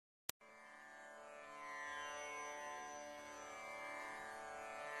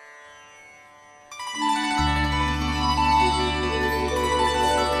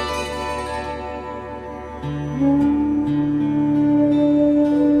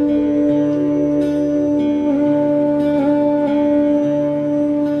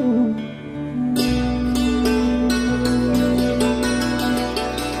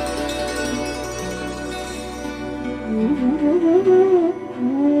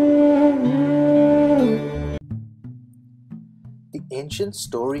ancient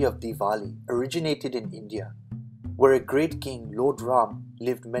story of Diwali originated in India, where a great king, Lord Ram,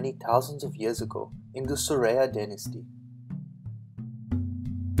 lived many thousands of years ago in the Surya dynasty.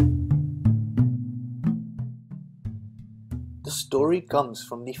 The story comes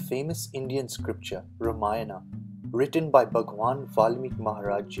from the famous Indian scripture Ramayana, written by Bhagwan Valmiki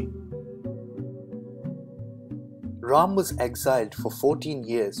Maharaj Ji. Ram was exiled for 14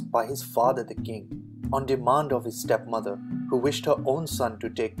 years by his father the king, on demand of his stepmother, who wished her own son to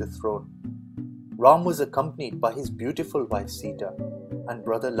take the throne. Ram was accompanied by his beautiful wife Sita and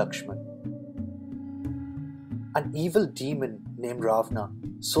brother Lakshman. An evil demon named Ravana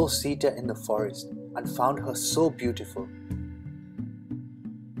saw Sita in the forest and found her so beautiful.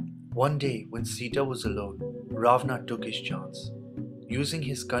 One day, when Sita was alone, Ravana took his chance. Using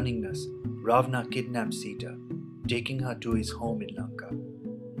his cunningness, Ravana kidnapped Sita, taking her to his home in Lanka.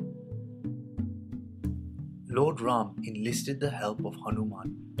 Lord Ram enlisted the help of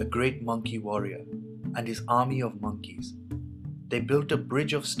Hanuman, a great monkey warrior, and his army of monkeys. They built a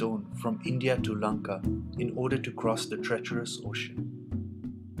bridge of stone from India to Lanka in order to cross the treacherous ocean.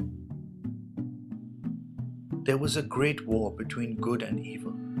 There was a great war between good and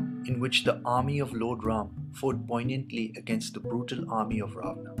evil, in which the army of Lord Ram fought poignantly against the brutal army of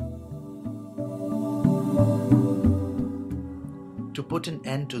Ravana. To put an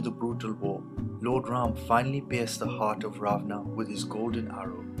end to the brutal war, Lord Ram finally pierced the heart of Ravana with his golden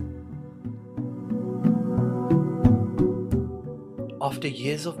arrow. After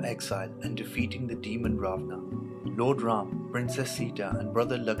years of exile and defeating the demon Ravana, Lord Ram, Princess Sita and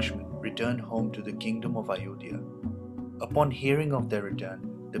brother Lakshman returned home to the kingdom of Ayodhya. Upon hearing of their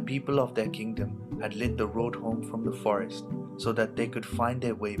return, the people of their kingdom had lit the road home from the forest so that they could find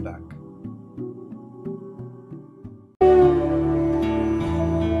their way back.